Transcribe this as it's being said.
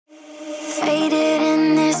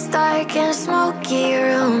dark and smoky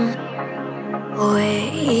room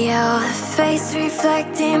with your face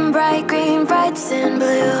reflecting bright green, brights and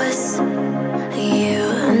blues. You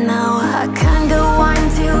know I kinda want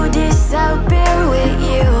to disappear with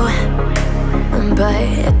you,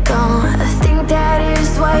 but don't think that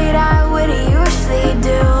is what I would usually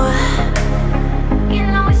do. You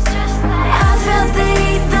know it's just like I felt the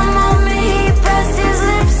heat the moment he pressed his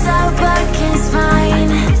lips up against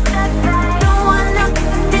mine. Don't wanna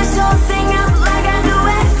this whole thing up like I do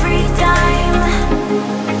every time.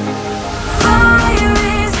 Fire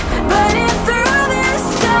is burning through this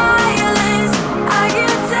silence. I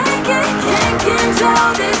can't take it, can't control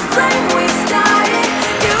this flame we started.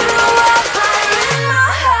 You know I'm fire in my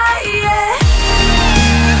heart, yeah.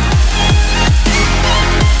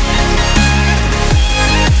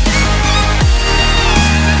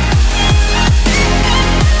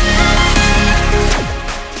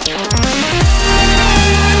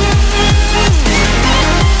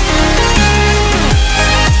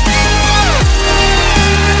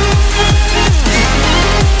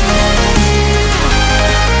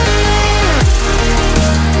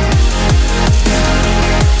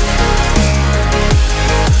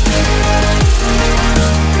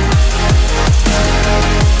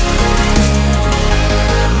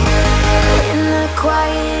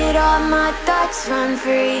 Run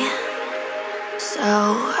free, so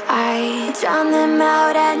I drown them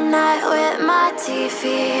out at night with my TV.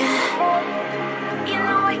 You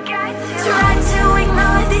know I got to try to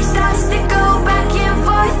ignore these thoughts that go back and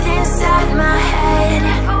forth inside my head.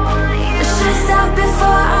 I should stop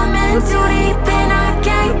before I'm in too deep and I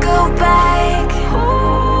can't go back.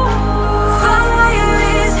 Fire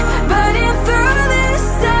is burning through this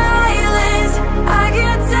silence. I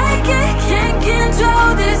can't take it, can't control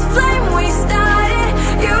this flame we started.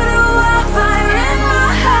 You know I'm fire in my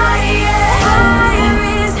heart, yeah. Fire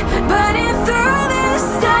is burning through this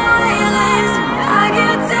silence. I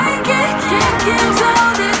can't take it, can't control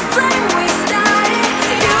this flame we started.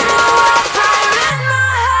 You know I'm fire in my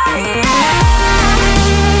heart, yeah.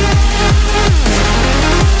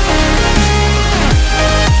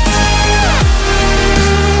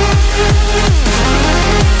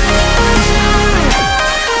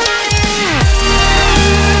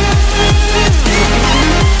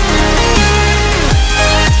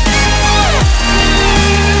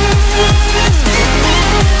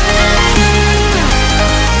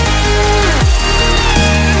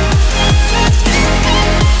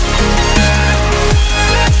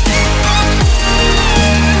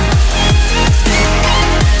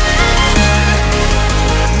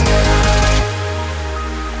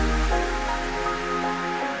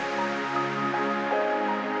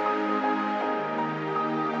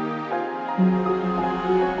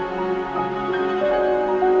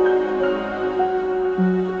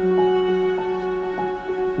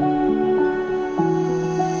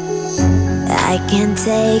 I can't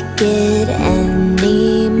take it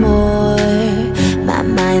anymore. My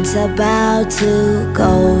mind's about to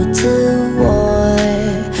go to war.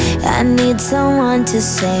 I need someone to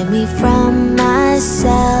save me from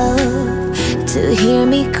myself, to hear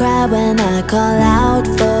me cry when I call out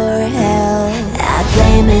for help. I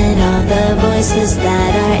blame it on the voices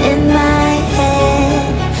that are in my head,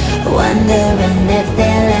 wondering if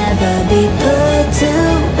they'll ever be put to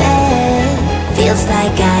bed. Feels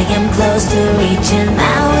like I am close to reaching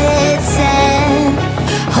my wit's end,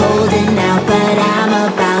 holding out but I'm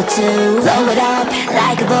about to blow it up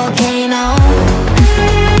like a volcano.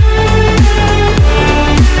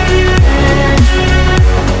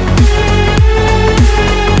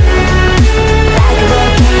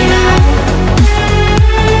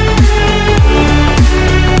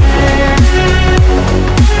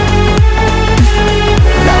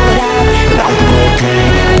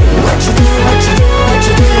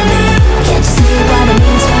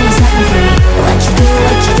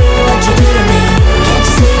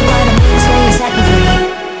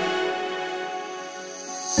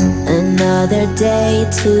 Another day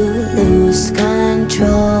to lose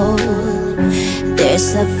control.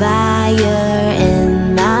 There's a fire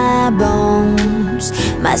in my bones.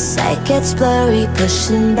 My sight gets blurry,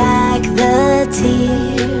 pushing back the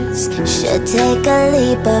tears. Should take a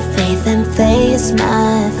leap of faith and face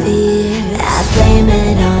my fear. I blame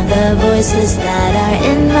it on the voices that are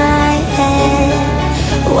in my head,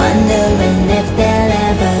 wondering if they'll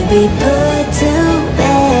ever be put to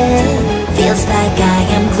bed. Feels like I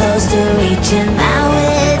am close to reaching my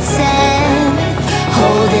wit's end,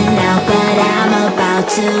 holding out but I'm about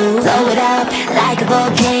to blow it up like a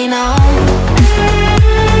volcano.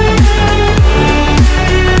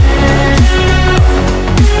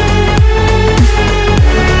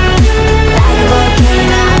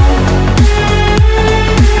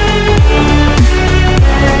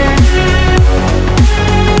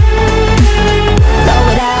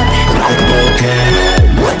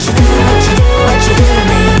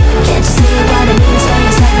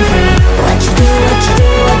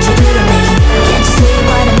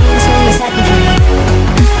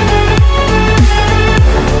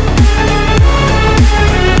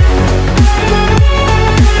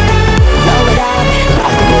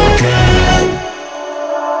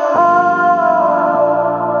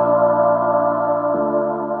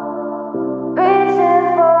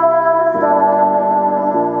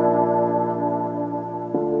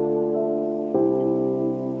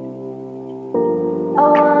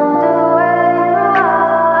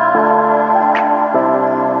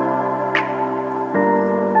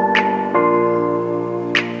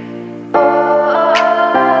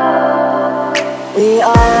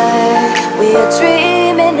 We are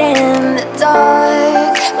dreaming in the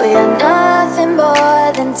dark. We are nothing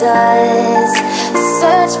more than dust.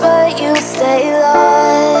 Search but you stay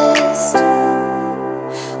lost.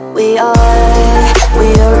 We are